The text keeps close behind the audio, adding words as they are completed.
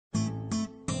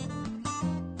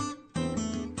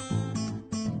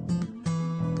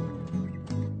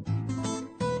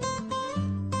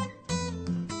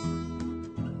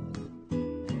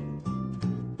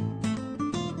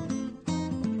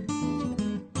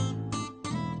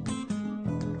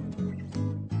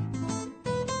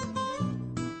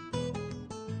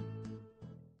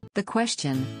The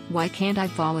question, why can't I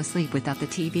fall asleep without the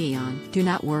TV on? Do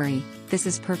not worry, this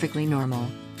is perfectly normal.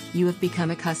 You have become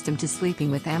accustomed to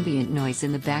sleeping with ambient noise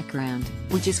in the background,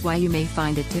 which is why you may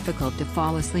find it difficult to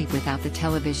fall asleep without the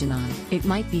television on. It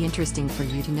might be interesting for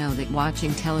you to know that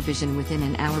watching television within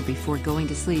an hour before going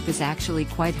to sleep is actually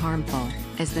quite harmful,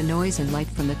 as the noise and light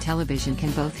from the television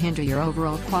can both hinder your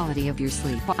overall quality of your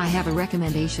sleep. I have a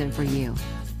recommendation for you.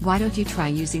 Why don't you try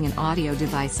using an audio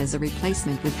device as a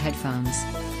replacement with headphones?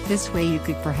 This way you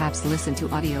could perhaps listen to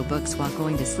audiobooks while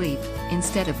going to sleep,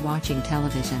 instead of watching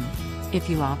television. If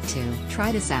you opt to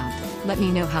try this out, let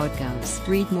me know how it goes.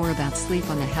 Read more about sleep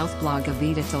on the health blog of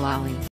Vida Talali.